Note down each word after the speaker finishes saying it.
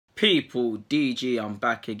People, DG, I'm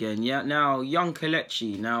back again. Yeah, now, young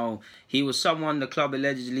Kelechi. Now, he was someone the club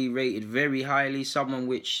allegedly rated very highly. Someone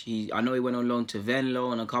which I know he went on loan to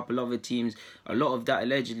Venlo and a couple other teams. A lot of that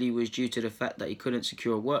allegedly was due to the fact that he couldn't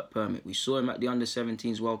secure a work permit. We saw him at the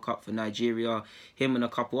Under-17s World Cup for Nigeria. Him and a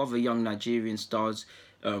couple other young Nigerian stars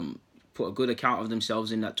put a good account of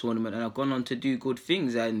themselves in that tournament and have gone on to do good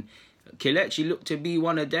things. And Kelechi looked to be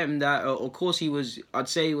one of them that, of course, I'd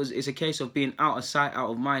say it's a case of being out of sight, out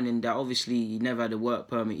of mind, in that obviously he never had a work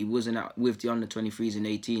permit. He wasn't out with the under-23s and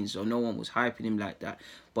 18s, so no one was hyping him like that.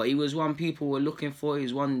 But he was one people were looking for. He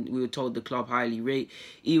was one we were told the club highly rate.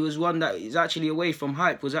 He was one that is actually away from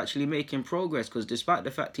hype, was actually making progress, because despite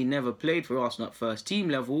the fact he never played for Arsenal at first team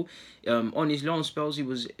level, on his loan spells he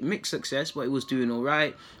was mixed success, but he was doing all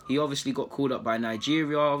right. He obviously got called up by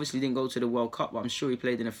Nigeria, obviously didn't go to the World Cup, but I'm sure he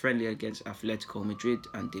played in a friendly against Atletico Madrid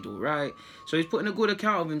and did all right. So he's putting a good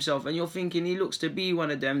account of himself, and you're thinking he looks to be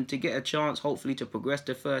one of them to get a chance, hopefully, to progress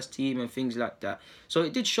the first team and things like that. So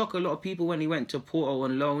it did shock a lot of people when he went to Porto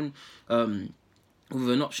on loan, with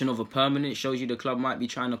an option of a permanent. It shows you the club might be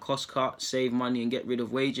trying to cost cut, save money and get rid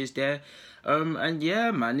of wages there. And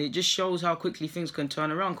yeah, man, it just shows how quickly things can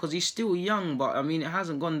turn around, because he's still young, but I mean, it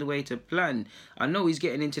hasn't gone the way to plan. I know he's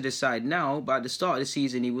getting into the side now, but at the start of the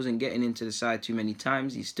season, he wasn't getting into the side too many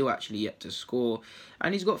times. He's still actually yet to score,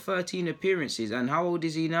 and he's got 13 appearances. And how old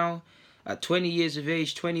is he now? At 20 years of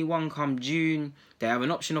age, 21 come June. They have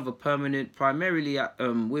an option of a permanent, primarily at,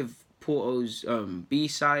 with Porto's B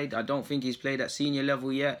side. I don't think he's played at senior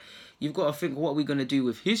level yet. You've got to think, what are we going to do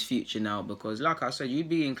with his future now? Because like I said, you'd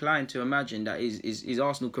be inclined to imagine that his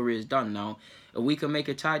Arsenal career is done now. If we can make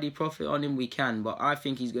a tidy profit on him, we can. But I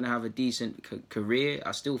think he's going to have a decent career.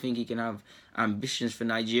 I still think he can have ambitions for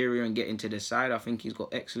Nigeria and get into the side. I think he's got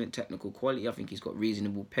excellent technical quality. I think he's got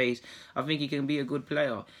reasonable pace. I think he can be a good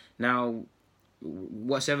player. Now,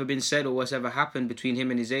 what's ever been said or what's ever happened between him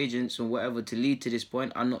and his agents and whatever to lead to this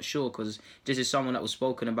point, I'm not sure, because this is someone that was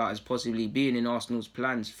spoken about as possibly being in Arsenal's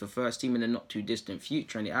plans for first team in the not too distant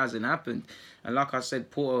future, and it hasn't happened. And like I said,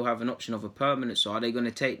 Porto have an option of a permanent, so are they going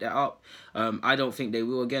to take that up? I don't think they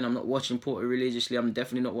will. Again, I'm not watching Porto religiously. I'm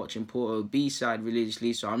definitely not watching Porto B side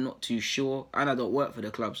religiously, so I'm not too sure. And I don't work for the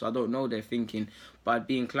club, so I don't know their thinking. But I'd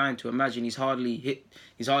be inclined to imagine he's hardly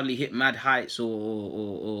hit mad heights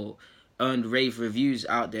or earned rave reviews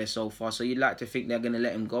out there so far. So you'd like to think they're going to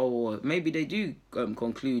let him go, or maybe they do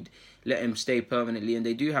conclude let him stay permanently, and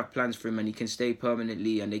they do have plans for him and he can stay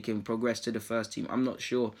permanently and they can progress to the first team. I'm not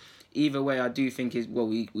sure. Either way, I do think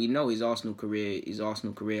we know his Arsenal career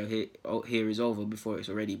here is over before it's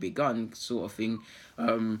already begun, sort of thing.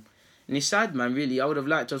 And it's sad, man, really. I would have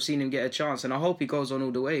liked to have seen him get a chance, and I hope he goes on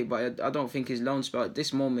all the way, but I don't think his loan spell at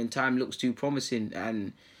this moment in time looks too promising.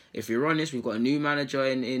 And if you're honest, we've got a new manager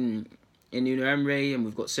in Nuno Emery, and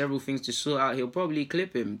we've got several things to sort out. He'll probably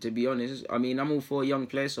clip him, to be honest. I mean, I'm all for a young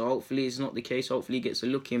player, so hopefully it's not the case. Hopefully he gets a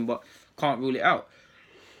look in, but can't rule it out.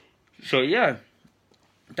 So, yeah.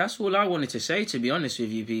 That's all I wanted to say, to be honest with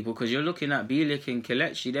you people, because you're looking at Bielik and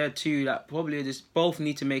Kelechi. They're two that probably just both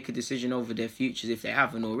need to make a decision over their futures if they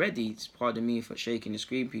haven't already. It's pardon me for shaking the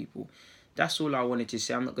screen, people. That's all I wanted to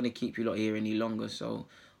say. I'm not going to keep you lot here any longer. So,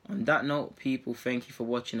 on that note, people, thank you for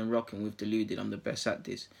watching and rocking with Deluded. I'm the best at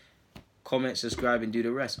this. Comment, subscribe, and do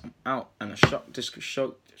the rest. I'm out. And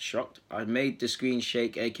I made the screen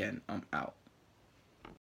shake again. I'm out.